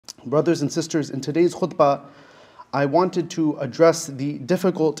Brothers and sisters, in today's khutbah, I wanted to address the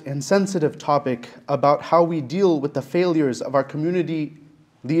difficult and sensitive topic about how we deal with the failures of our community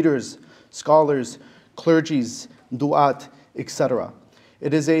leaders, scholars, clergies, du'at, etc.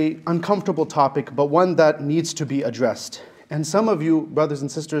 It is an uncomfortable topic, but one that needs to be addressed. And some of you, brothers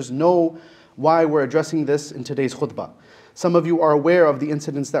and sisters, know why we're addressing this in today's khutbah. Some of you are aware of the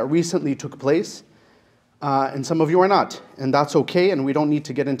incidents that recently took place, and some of you are not. And that's okay, and we don't need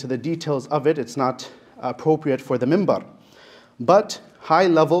to get into the details of it. It's not appropriate for the minbar. But high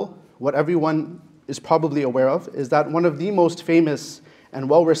level, what everyone is probably aware of, is that one of the most famous and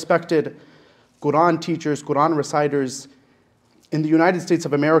well-respected Quran teachers, Quran reciters in the United States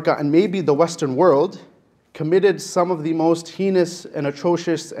of America and maybe the Western world committed some of the most heinous and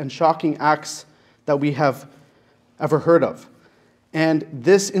atrocious and shocking acts that we have ever heard of. And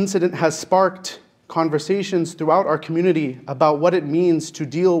this incident has sparked conversations throughout our community about what it means to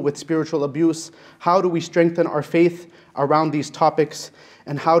deal with spiritual abuse, how do we strengthen our faith around these topics,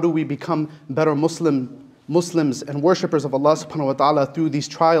 and how do we become better Muslims and worshippers of Allah subhanahu wa ta'ala through these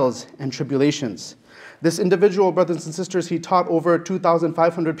trials and tribulations. This individual, brothers and sisters, he taught over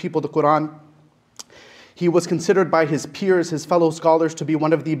 2,500 people the Quran. He was considered by his peers, his fellow scholars, to be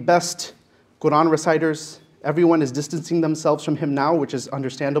one of the best Quran reciters. Everyone is distancing themselves from him now, which is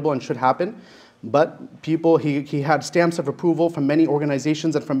understandable and should happen. But people, he had stamps of approval from many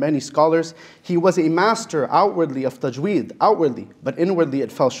organizations and from many scholars. He was a master outwardly of tajweed, outwardly, but inwardly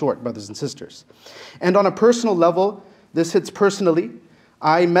it fell short, brothers and sisters. And on a personal level, this hits personally.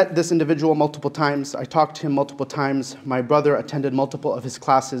 I met this individual multiple times. I talked to him multiple times. My brother attended multiple of his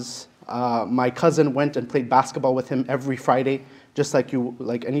classes. My cousin went and played basketball with him every Friday, just like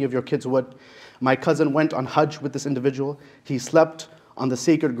any of your kids would. My cousin went on Hajj with this individual. He slept on the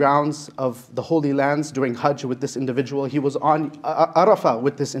sacred grounds of the Holy Lands during Hajj with this individual. He was on Arafah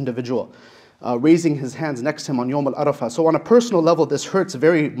with this individual, raising his hands next to him on Yawm al-Arafah. So on a personal level, this hurts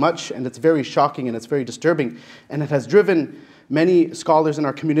very much, and it's very shocking, and it's very disturbing. And it has driven many scholars in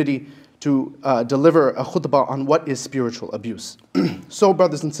our community to deliver a khutbah on what is spiritual abuse. So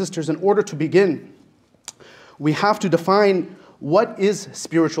brothers and sisters, in order to begin, we have to define what is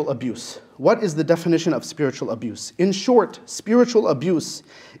spiritual abuse. What is the definition of spiritual abuse? In short, spiritual abuse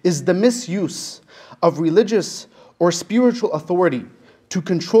is the misuse of religious or spiritual authority to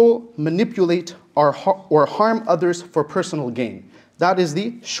control, manipulate, or harm others for personal gain. That is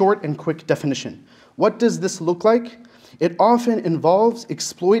the short and quick definition. What does this look like? It often involves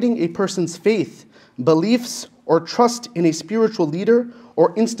exploiting a person's faith, beliefs, or trust in a spiritual leader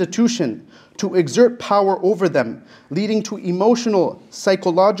or institution to exert power over them, leading to emotional,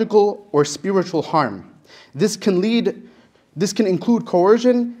 psychological, or spiritual harm. This can include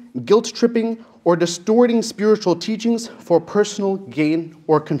coercion, guilt-tripping, or distorting spiritual teachings for personal gain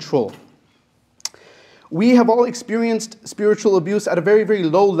or control. We have all experienced spiritual abuse at a very, very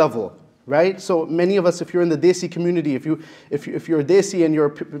low level, right? So many of us, if you're in the Desi community, if you're Desi and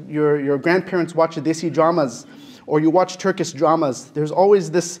your grandparents watch Desi dramas, or you watch Turkish dramas, there's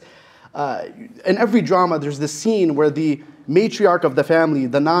always this, in every drama, there's this scene where the matriarch of the family,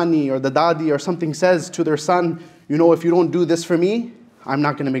 the nani or the dadi or something, says to their son, you know, if you don't do this for me, I'm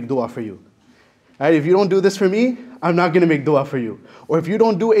not going to make dua for you. Right? If you don't do this for me, I'm not going to make dua for you. Or if you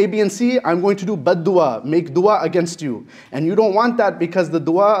don't do A, B, and C, I'm going to do bad dua, make dua against you. And you don't want that because the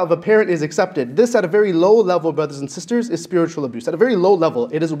dua of a parent is accepted. This at a very low level, brothers and sisters, is spiritual abuse. At a very low level,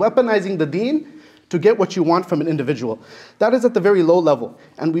 it is weaponizing the deen to get what you want from an individual. That is at the very low level.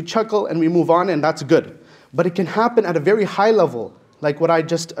 And we chuckle and we move on, and that's good. But it can happen at a very high level, like what I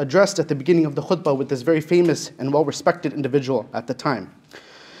just addressed at the beginning of the khutbah with this very famous and well-respected individual at the time.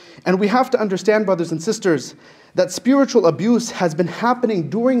 And we have to understand, brothers and sisters, that spiritual abuse has been happening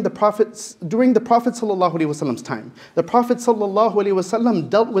during the Prophet ﷺ's time. The Prophet ﷺ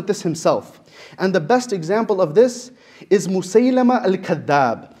dealt with this himself. And the best example of this is Musaylama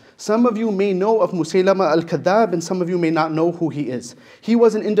al-Kadhab. Some of you may know of Musaylama al-Kadhab, and some of you may not know who he is. He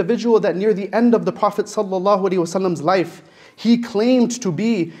was an individual that near the end of the Prophet ﷺ's life, he claimed to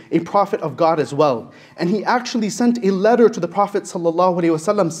be a prophet of God as well. And he actually sent a letter to the Prophet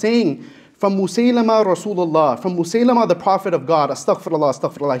ﷺ saying, from Musaylama Rasulullah, from Musaylama the Prophet of God, astaghfirullah,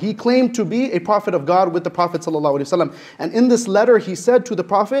 astaghfirullah. He claimed to be a prophet of God with the Prophet ﷺ. And in this letter he said to the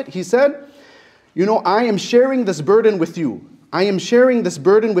Prophet, he said, you know, I am sharing this burden with you. I am sharing this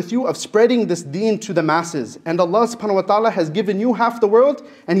burden with you of spreading this deen to the masses. And Allah subhanahu wa ta'ala has given you half the world,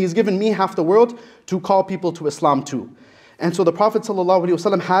 and He's given me half the world to call people to Islam too. And so the Prophet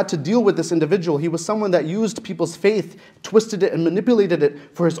ﷺ had to deal with this individual. He was someone that used people's faith, twisted it and manipulated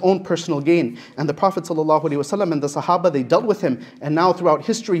it for his own personal gain. And the Prophet ﷺ and the Sahaba, they dealt with him. And now throughout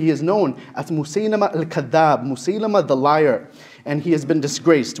history, he is known as Musaylama al-Kadhab, Musaylama the liar. And he has been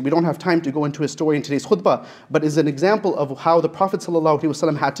disgraced. We don't have time to go into his story in today's khutbah, but is an example of how the Prophet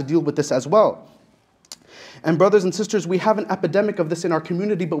ﷺ had to deal with this as well. And brothers and sisters, we have an epidemic of this in our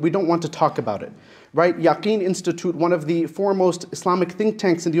community, but we don't want to talk about it, right? Yaqeen Institute, one of the foremost Islamic think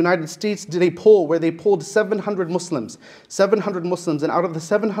tanks in the United States, did a poll where they polled 700 Muslims, and out of the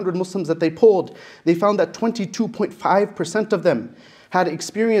 700 Muslims that they polled, they found that 22.5% of them had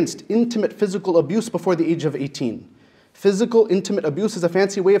experienced intimate physical abuse before the age of 18. Physical intimate abuse is a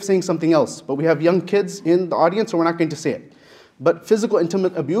fancy way of saying something else, but we have young kids in the audience, so we're not going to say it. But physical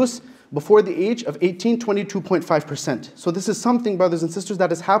intimate abuse before the age of 18, 22.5%. So this is something, brothers and sisters, that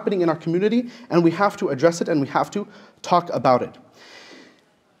is happening in our community, and we have to address it and we have to talk about it.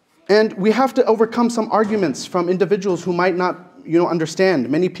 And we have to overcome some arguments from individuals who might not understand.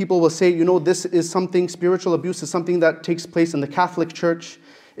 Many people will say, this is something, spiritual abuse is something that takes place in the Catholic Church,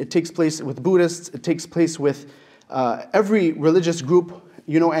 it takes place with Buddhists, it takes place with every religious group,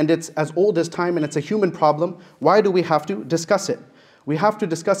 and it's as old as time and it's a human problem. Why do we have to discuss it? We have to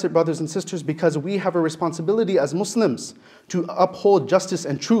discuss it, brothers and sisters, because we have a responsibility as Muslims to uphold justice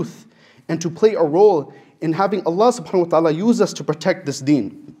and truth and to play a role in having Allah subhanahu wa ta'ala use us to protect this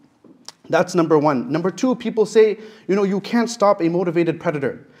deen. That's number one. Number two, people say, you can't stop a motivated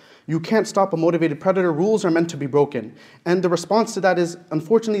predator. You can't stop a motivated predator. Rules are meant to be broken. And the response to that is,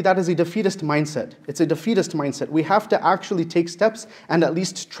 unfortunately, that is a defeatist mindset. It's a defeatist mindset. We have to actually take steps and at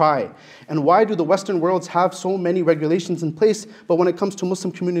least try. And why do the Western worlds have so many regulations in place, but when it comes to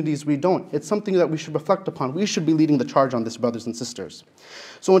Muslim communities, we don't? It's something that we should reflect upon. We should be leading the charge on this, brothers and sisters.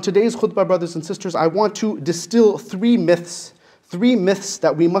 So in today's khutbah, brothers and sisters, I want to distill three myths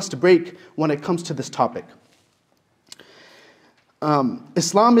that we must break when it comes to this topic.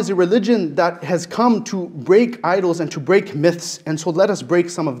 Islam is a religion that has come to break idols and to break myths, and so let us break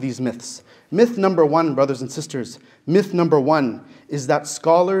some of these myths. Myth number one, brothers and sisters, myth number one is that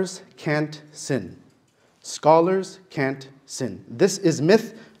scholars can't sin. Scholars can't sin. This is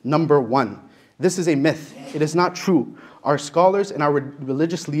myth number one. This is a myth. It is not true. Our scholars and our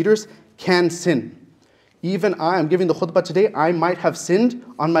religious leaders can sin. Even I am giving the khutbah today, I might have sinned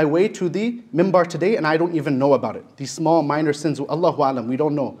on my way to the mimbar today and I don't even know about it. These small minor sins, Allahu alam, we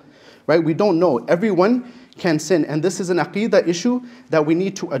don't know. Right? We don't know. Everyone can sin, and this is an aqeedah issue that we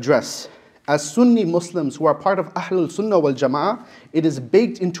need to address. As Sunni Muslims who are part of Ahlul Sunnah wal Jama'ah, it is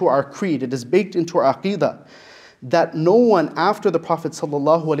baked into our creed, it is baked into our aqeedah that no one after the Prophet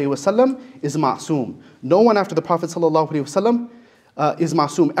ﷺ is ma'soom. No one after the Prophet ﷺ is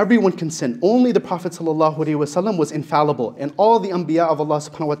ma'soom. Everyone can sin. Only the Prophet ﷺ was infallible, and all the anbiya of Allah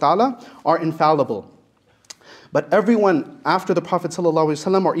subhanahu wa ta'ala are infallible. But everyone after the Prophet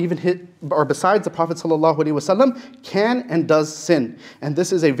ﷺ or besides the Prophet ﷺ can and does sin. And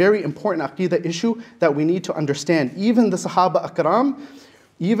this is a very important aqeedah issue that we need to understand. Even the Sahaba Akram,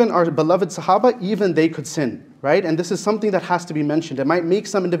 even our beloved Sahaba, even they could sin, right? And this is something that has to be mentioned. It might make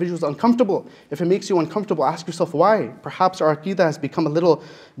some individuals uncomfortable. If it makes you uncomfortable, ask yourself why. Perhaps our aqeedah has become a little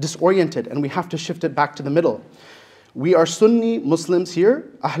disoriented and we have to shift it back to the middle. We are Sunni Muslims here,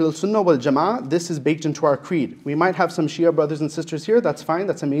 Ahlul Sunnah wal Jama'ah. This is baked into our creed. We might have some Shia brothers and sisters here, that's fine,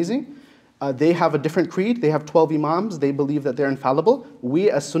 that's amazing. They have a different creed, they have 12 imams, they believe that they're infallible.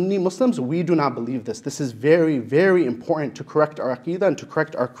 We as Sunni Muslims, we do not believe this. This is very, very important to correct our aqeedah and to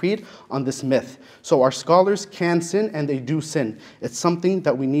correct our creed on this myth. So our scholars can sin and they do sin. It's something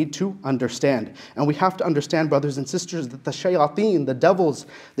that we need to understand. And we have to understand, brothers and sisters, that the shayateen, the devils,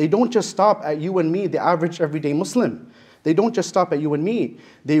 they don't just stop at you and me, the average everyday Muslim. They don't just stop at you and me.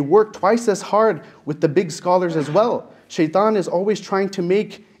 They work twice as hard with the big scholars as well. Shaitan is always trying to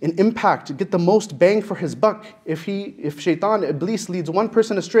make an impact, to get the most bang for his buck. If Shaitan, Iblis leads one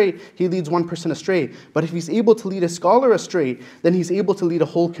person astray, he leads one person astray. But if he's able to lead a scholar astray, then he's able to lead a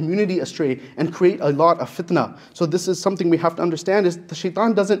whole community astray and create a lot of fitna. So this is something we have to understand, is the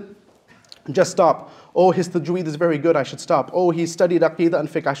Shaitan doesn't just stop. Oh, his tajweed is very good, I should stop. Oh, he studied aqeedah and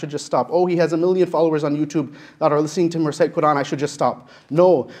fiqh, I should just stop. Oh, he has 1 million followers on YouTube that are listening to him recite Quran, I should just stop.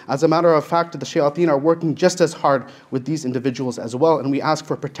 No, as a matter of fact, the shayateen are working just as hard with these individuals as well, and we ask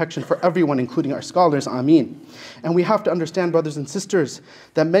for protection for everyone, including our scholars, ameen. And we have to understand, brothers and sisters,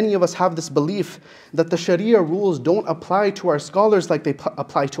 that many of us have this belief that the Sharia rules don't apply to our scholars like they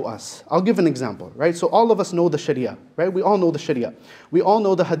apply to us. I'll give an example, right? So all of us know the Sharia, right? We all know the Sharia. We all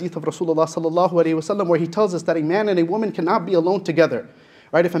know the hadith of Rasulullah sallallahu alaihi wasallam, where he tells us that a man and a woman cannot be alone together,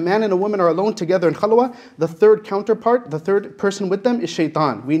 Right? If a man and a woman are alone together in khalwa, the third counterpart, the third person with them is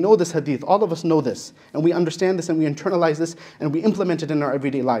shaitan. We know this hadith. All of us know this. And we understand this and we internalize this and we implement it in our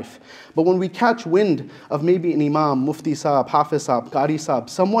everyday life. But when we catch wind of maybe an imam, mufti sahab, hafiz sahab, qari sahab,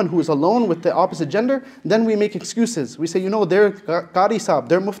 someone who is alone with the opposite gender, then we make excuses. We say, you know, they're qari sahab,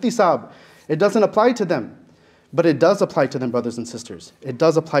 they're mufti sahab. It doesn't apply to them. But it does apply to them, brothers and sisters. It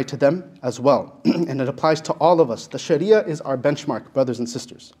does apply to them as well. And it applies to all of us. The Sharia is our benchmark, brothers and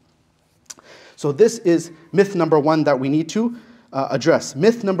sisters. So this is myth number one that we need to address.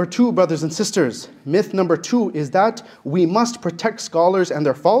 Myth number two, brothers and sisters. Myth number two is that we must protect scholars and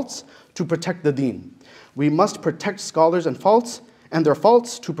their faults to protect the deen. We must protect scholars and their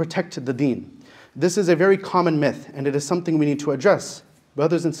faults to protect the deen. This is a very common myth, and it is something we need to address.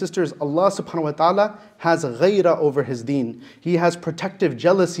 Brothers and sisters, Allah subhanahu wa ta'ala has ghayra over His deen. He has protective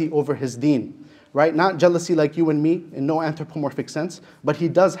jealousy over His deen. Right? Not jealousy like you and me in no anthropomorphic sense, but He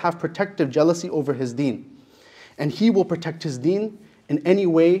does have protective jealousy over His deen. And He will protect His deen in any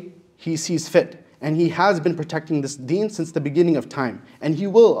way He sees fit. And He has been protecting this deen since the beginning of time. And He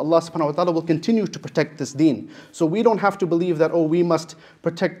will, Allah subhanahu wa ta'ala will continue to protect this deen. So we don't have to believe that, oh, we must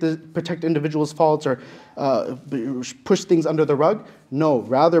protect individuals' faults or push things under the rug. No,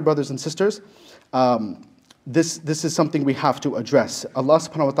 rather, brothers and sisters, this is something we have to address. Allah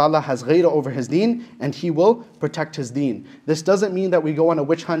subhanahu wa ta'ala has ghayra over His deen, and He will protect His deen. This doesn't mean that we go on a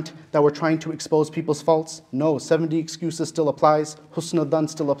witch hunt, that we're trying to expose people's faults. No, 70 excuses still applies, husn al-dhan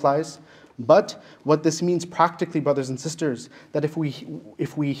still applies. But what this means practically, brothers and sisters, that if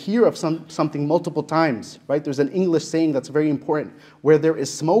we hear of something multiple times, right? There's an English saying that's very important. Where there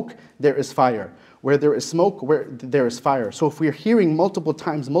is smoke, there is fire. Where there is smoke, where there is fire. So if we're hearing multiple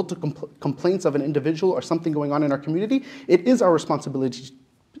times, multiple complaints of an individual or something going on in our community, it is our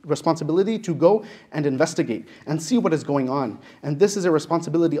responsibility to go and investigate and see what is going on. And this is a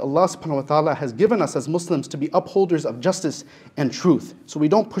responsibility Allah subhanahu wa ta'ala has given us as Muslims to be upholders of justice and truth. So we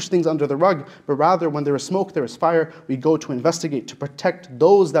don't push things under the rug, but rather when there is smoke, there is fire, we go to investigate, to protect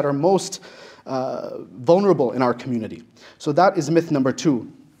those that are most vulnerable in our community. So that is myth number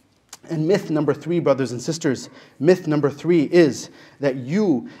two. And myth number three, brothers and sisters, myth number three is that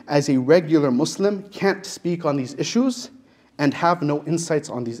you as a regular Muslim can't speak on these issues and have no insights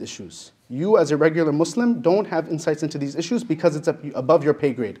on these issues. You as a regular Muslim don't have insights into these issues because it's above your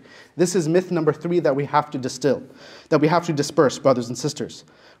pay grade. This is myth number three that we have to distill, that we have to disperse, brothers and sisters.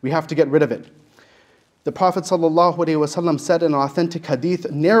 We have to get rid of it. The Prophet ﷺ said in an authentic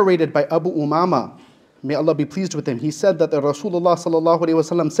hadith narrated by Abu Umama, may Allah be pleased with him, he said that the Rasulullah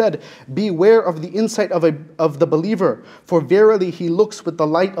ﷺ said, beware of the insight of the believer, for verily he looks with the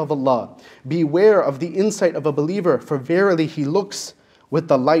light of Allah. Beware of the insight of a believer, for verily he looks with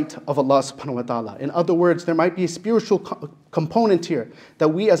the light of Allah subhanahu wa ta'ala. In other words, there might be a spiritual component here, that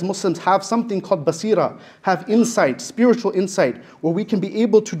we as Muslims have something called basira, have insight, spiritual insight, where we can be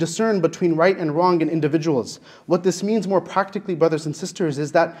able to discern between right and wrong in individuals. What this means more practically, brothers and sisters,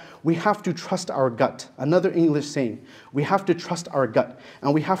 is that we have to trust our gut. Another English saying, we have to trust our gut.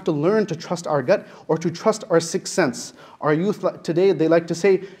 And we have to learn to trust our gut or to trust our sixth sense. Our youth today, they like to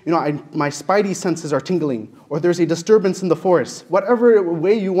say, you know, my spidey senses are tingling, or there's a disturbance in the forest. Whatever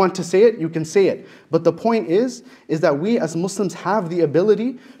way you want to say it, you can say it. But the point is that we as Muslims have the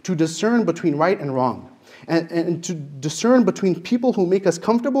ability to discern between right and wrong. And to discern between people who make us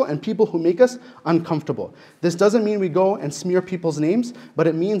comfortable and people who make us uncomfortable. This doesn't mean we go and smear people's names, but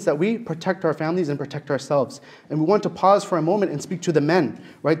it means that we protect our families and protect ourselves. And we want to pause for a moment and speak to the men,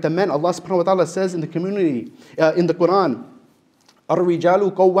 right? The men, Allah subhanahu wa ta'ala says in the community, in the Quran,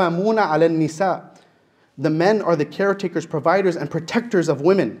 الرِّجَالُ قَوَّامُونَ عَلَى النِّسَاءِ. The men are the caretakers, providers, and protectors of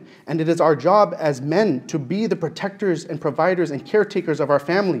women. And it is our job as men to be the protectors and providers and caretakers of our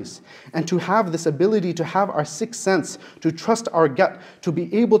families. And to have this ability to have our sixth sense, to trust our gut, to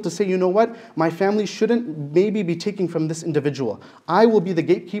be able to say, you know what, my family shouldn't maybe be taking from this individual. I will be the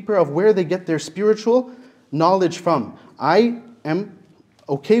gatekeeper of where they get their spiritual knowledge from. I am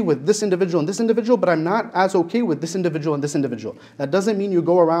okay with this individual and this individual, but I'm not as okay with this individual and this individual. That doesn't mean you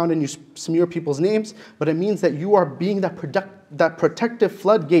go around and you smear people's names, but it means that you are being that protective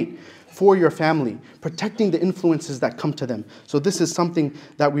floodgate for your family, protecting the influences that come to them. So this is something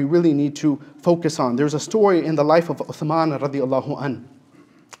that we really need to focus on. There's a story in the life of Uthman radiallahu an.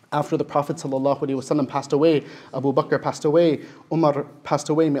 After the Prophet ﷺ passed away, Abu Bakr passed away, Umar passed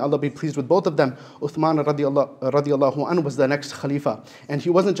away, may Allah be pleased with both of them. Uthman radiallahu an was the next Khalifa. And he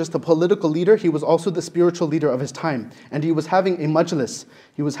wasn't just a political leader, he was also the spiritual leader of his time. And he was having a majlis.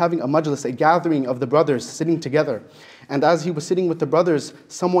 He was having a majlis, a gathering of the brothers sitting together. And as he was sitting with the brothers,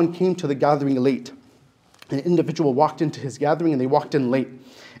 someone came to the gathering late. an individual walked into his gathering and they walked in late.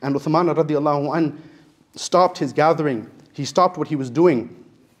 And Uthman radiallahu anh stopped his gathering. He stopped what he was doing.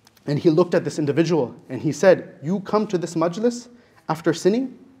 And he looked at this individual and he said, "You come to this majlis after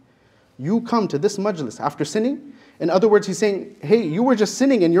sinning? You come to this majlis after sinning?" In other words, he's saying, hey, you were just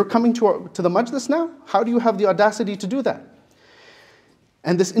sinning and you're coming to the majlis now? How do you have the audacity to do that?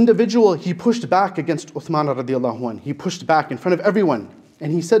 And this individual, he pushed back against Uthman radiallahu anh. He pushed back in front of everyone.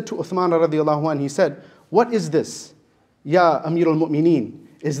 And he said to Uthman radiallahu anh, he said, "What is this? Ya Amir al-Mu'mineen,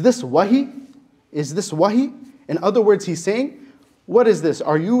 is this wahi? Is this wahi?" In other words, he's saying, what is this?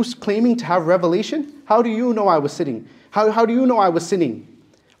 Are you claiming to have revelation? How do you know I was sinning? How do you know I was sinning?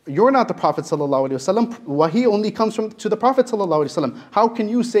 You're not the Prophet ﷺ. Wahi only comes to the Prophet ﷺ. How can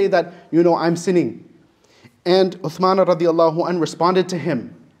you say that, I'm sinning? And Uthman radiallahu anh responded to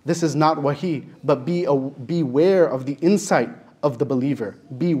him, "This is not wahi, but beware of the insight of the believer.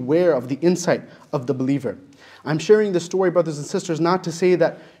 Beware of the insight of the believer." I'm sharing this story, brothers and sisters, not to say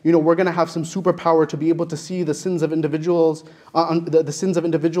that we're going to have some superpower to be able to see the sins of individuals, the sins of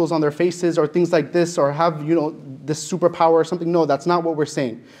individuals on their faces, or things like this, or have this superpower or something. No, that's not what we're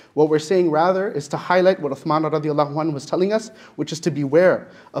saying. What we're saying rather is to highlight what Uthman radiallahu anhu was telling us, which is to beware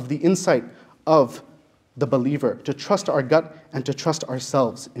of the insight of the believer, to trust our gut and to trust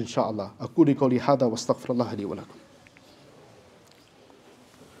ourselves, inshallah. Aqulu qawli hadha wa astaghfirullah li wa lakum.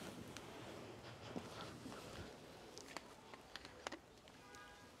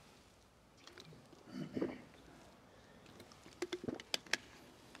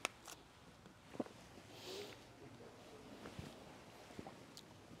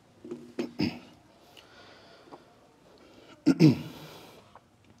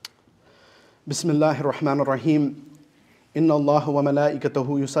 بسم الله الرحمن الرحيم إن الله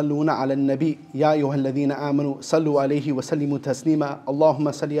وملائكته يصلون على النبي يا أيها الذين آمنوا صلوا عليه وسلموا تسليما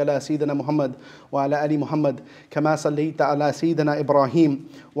اللهم صل على سيدنا محمد وعلى آل محمد كما صليت على سيدنا إبراهيم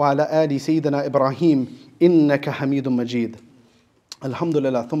وعلى آل سيدنا إبراهيم إنك حميد مجيد.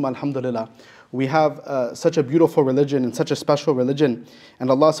 Alhamdulillah, thumma alhamdulillah. We have such a beautiful religion and such a special religion, and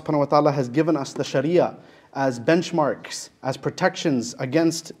Allah subhanahu wa ta'ala has given us the Sharia as benchmarks, as protections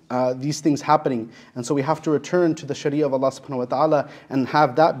against these things happening. And so we have to return to the Sharia of Allah subhanahu wa ta'ala and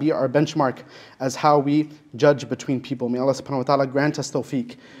have that be our benchmark as how we judge between people. May Allah subhanahu wa ta'ala grant us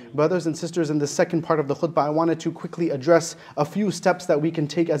tawfiq. Brothers and sisters, in the second part of the khutbah, I wanted to quickly address a few steps that we can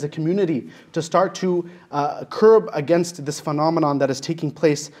take as a community to start to curb against this phenomenon that is taking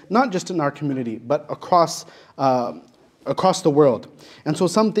place, not just in our community, but across the world. And so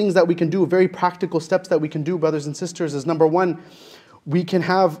some things that we can do, very practical steps that we can do, brothers and sisters, is number one, we can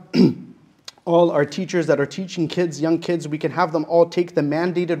have all our teachers that are teaching kids, young kids, we can have them all take the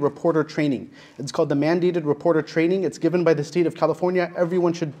mandated reporter training. It's called the mandated reporter training. It's given by the state of California.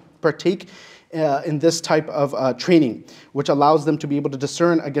 Everyone should partake in this type of training, which allows them to be able to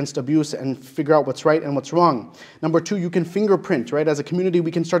discern against abuse and figure out what's right and what's wrong. Number two, you can fingerprint, right? As a community,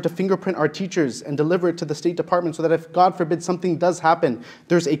 we can start to fingerprint our teachers and deliver it to the State Department so that if, God forbid, something does happen,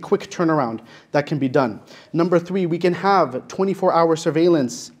 there's a quick turnaround that can be done. Number three, we can have 24-hour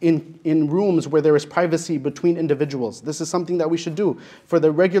surveillance in rooms where there is privacy between individuals. This is something that we should do. For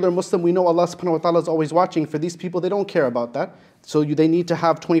the regular Muslim, we know Allah subhanahu wa ta'ala is always watching. For these people, they don't care about that. So they need to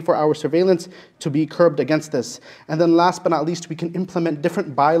have 24-hour surveillance to be curbed against this. And then last but not least, we can implement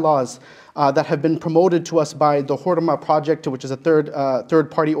different bylaws that have been promoted to us by the Hurma Project, which is a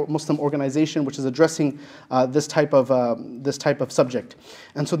third-party Muslim organization which is addressing this type of subject.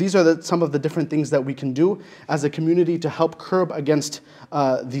 And so these are some of the different things that we can do as a community to help curb against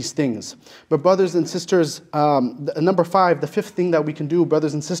these things. But brothers and sisters, number five, the fifth thing that we can do,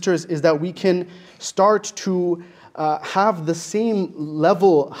 brothers and sisters, is that we can start to have the same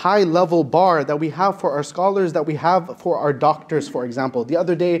high level bar that we have for our scholars, that we have for our doctors, for example. The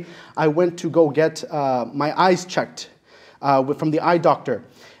other day, I went to go get my eyes checked from the eye doctor.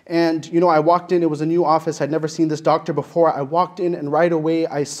 And I walked in, it was a new office, I'd never seen this doctor before. I walked in and right away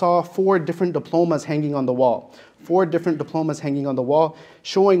I saw 4 different diplomas hanging on the wall. 4 different diplomas hanging on the wall,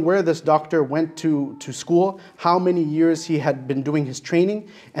 showing where this doctor went to school, how many years he had been doing his training,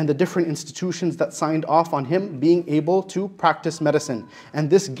 and the different institutions that signed off on him being able to practice medicine. And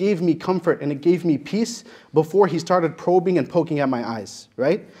this gave me comfort and it gave me peace before he started probing and poking at my eyes,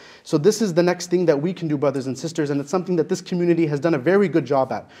 right? So this is the next thing that we can do, brothers and sisters, and it's something that this community has done a very good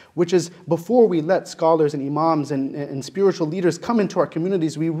job at, which is before we let scholars and imams and spiritual leaders come into our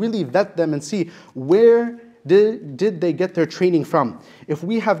communities, we really vet them and see where did they get their training from. If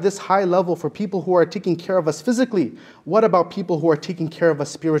we have this high level for people who are taking care of us physically, what about people who are taking care of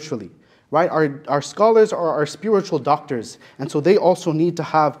us spiritually? right? Our scholars are our spiritual doctors, and so they also need to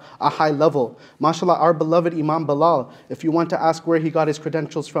have a high level. MashaAllah, our beloved Imam Bilal, if you want to ask where he got his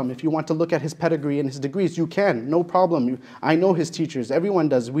credentials from, if you want to look at his pedigree and his degrees, you can, no problem. I know his teachers, everyone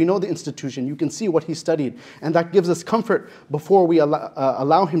does. We know the institution, you can see what he studied, and that gives us comfort before we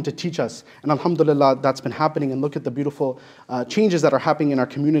allow him to teach us. And alhamdulillah, that's been happening, and look at the beautiful changes that are happening in our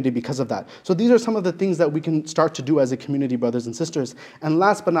community because of that. So these are some of the things that we can start to do as a community, brothers and sisters. And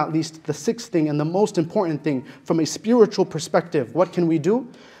last but not least, the sixth thing and the most important thing from a spiritual perspective, what can we do?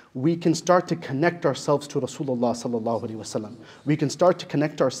 We can start to connect ourselves to Rasulullah sallallahu alaihi wasallam. We can start to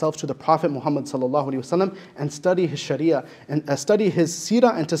connect ourselves to the Prophet Muhammad sallallahu alaihi wasallam and study his Sharia and study his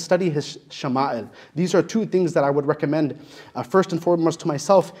Seerah and to study his Shama'il. These are two things that I would recommend first and foremost to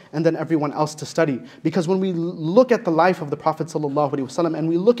myself and then everyone else to study. Because when we look at the life of the Prophet sallallahu alaihi wasallam and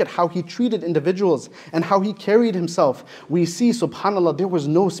we look at how he treated individuals and how he carried himself, we see, subhanallah, there was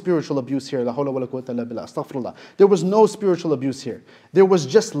no spiritual abuse here. La hawla wa la quwwata illa billah. Astaghfirullah. There was no spiritual abuse here. There was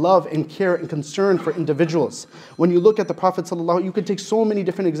just love and care and concern for individuals. When you look at the Prophet ﷺ, you could take so many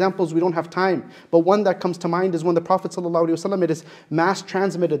different examples, we don't have time. But one that comes to mind is when the Prophet ﷺ, it is mass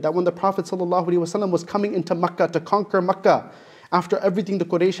transmitted that when the Prophet ﷺ was coming into Makkah to conquer Makkah, after everything the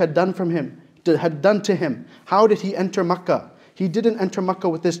Quraysh had done to him, how did he enter Makkah? He didn't enter Makkah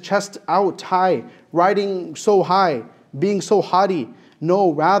with his chest out high, riding so high, being so haughty.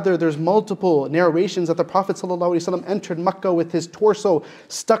 No, rather there's multiple narrations that the Prophet ﷺ entered Makkah with his torso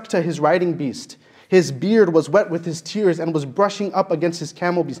stuck to his riding beast. His beard was wet with his tears and was brushing up against his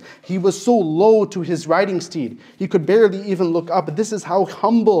camel beast. He was so low to his riding steed, he could barely even look up. This is how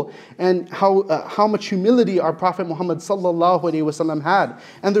humble and how much humility our Prophet Muhammad ﷺ had.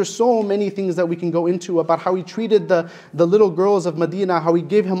 And there's so many things that we can go into about how he treated the little girls of Medina, how he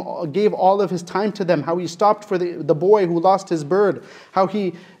gave all of his time to them, how he stopped for the boy who lost his bird, how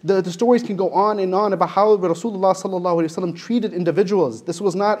the stories can go on and on about how Rasulullah ﷺ treated individuals. This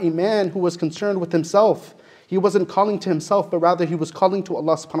was not a man who was concerned with himself. He wasn't calling to himself, but rather he was calling to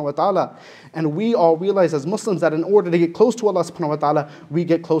Allah subhanahu wa ta'ala. And we all realize as Muslims that in order to get close to Allah subhanahu wa ta'ala, we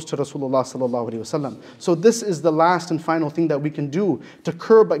get close to Rasulullah sallallahu alayhi wa sallam. So this is the last and final thing that we can do to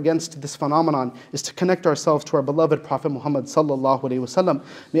curb against this phenomenon, is to connect ourselves to our beloved Prophet Muhammad sallallahu alayhi wa sallam.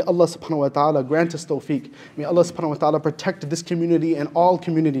 May Allah subhanahu wa ta'ala grant us tawfiq. May Allah subhanahu wa ta'ala protect this community and all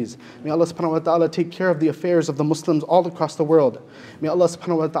communities. May Allah subhanahu wa ta'ala take care of the affairs of the Muslims all across the world. May Allah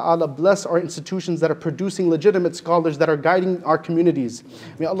subhanahu wa ta'ala bless our institutions that are producing legitimate scholars that are guiding our communities.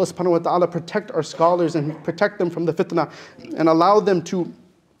 May Allah subhanahu wa ta'ala protect our scholars and protect them from the fitna and allow them to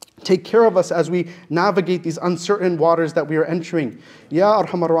take care of us as we navigate these uncertain waters that we are entering. Ya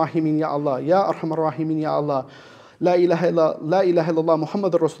Arhamar Rahimin, Ya Allah. Ya Arhamar Rahimin, Ya Allah. لا إله إلا الله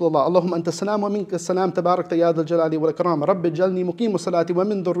محمد رسول الله اللهم أنت السلام ومنك السلام تبارك يا ذا الجلال والإكرام رب اجعلني مقيم الصلاة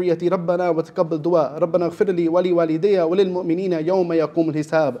ومن ذريتي ربنا وتقبل دعاء ربنا اغفر لي ولوالدي وللمؤمنين يوم يقوم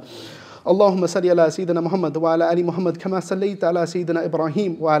الحساب اللهم صل على سيدنا محمد وعلى آل محمد كما صليت على سيدنا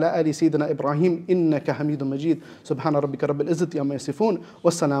إبراهيم وعلى آل سيدنا إبراهيم إنك حميد مجيد سبحان ربك رب العزة عما يصفون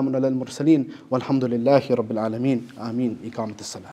والسلام على المرسلين والحمد لله رب العالمين آمين إقامة الصلاة.